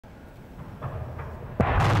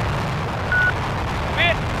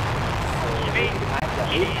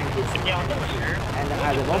8 engines. And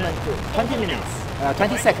at the moment,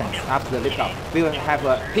 20 seconds after the liftoff, we will have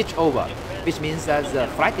a pitch over, which means that the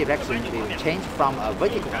flight direction will change from a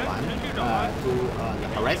vertical one to the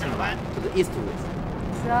horizontal one, to the eastward.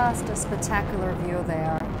 Just a spectacular view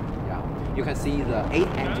there. Yeah, you can see the 8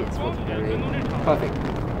 engines working very perfect.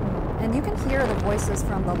 And you can hear the voices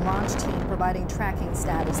from the launch team providing tracking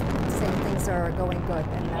status, saying things are going good.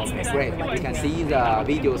 And that's great. Like we can see the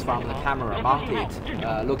videos from the camera mounted,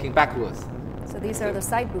 looking backwards. So these are the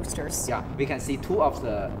side boosters. Yeah, we can see 2 of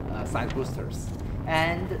the side boosters.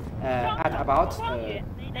 And at about,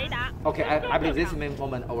 okay, I believe this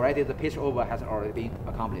moment already the pitch over has already been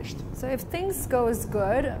accomplished. So if things goes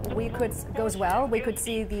well, we could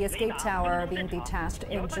see the escape tower being detached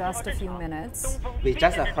in just a few minutes. We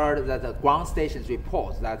just heard that the ground stations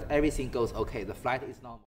report that everything goes okay, the flight is normal.